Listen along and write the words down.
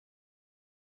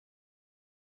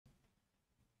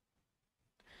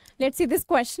Let's see this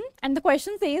question. And the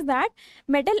question says that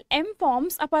metal M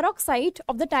forms a peroxide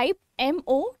of the type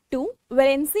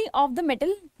MO2.Valency of the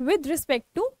metal with respect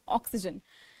to oxygen.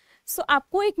 So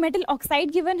आपको एक metal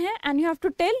oxide given है and you have to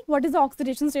tell what is the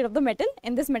oxidation state of the metal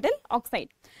in this metal oxide.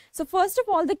 So first of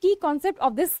all, the key concept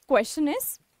of this question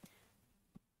is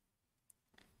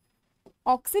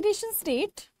oxidation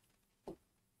state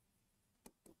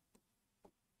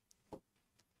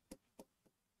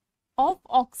of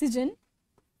oxygen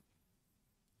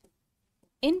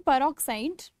in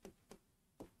peroxide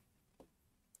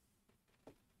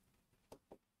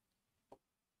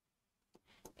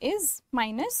is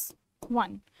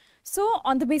 -1. So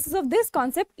on the basis of this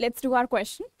concept, let's do our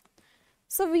question.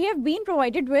 So we have been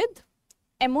provided with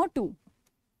MO2.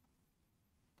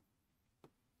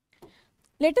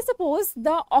 Let us suppose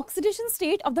the oxidation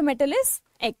state of the metal is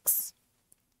X.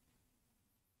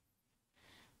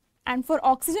 And for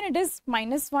oxygen it is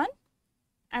 -1,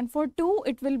 and for 2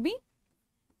 it will be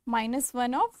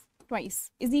 -1 of twice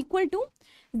is equal to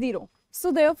 0.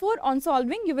 So therefore on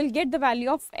solving you will get the value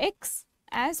of X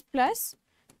as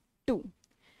 +2.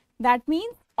 That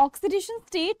means oxidation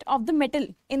state of the metal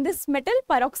in this metal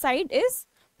peroxide is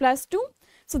 +2.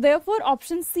 So therefore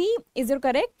option C is your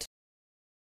correct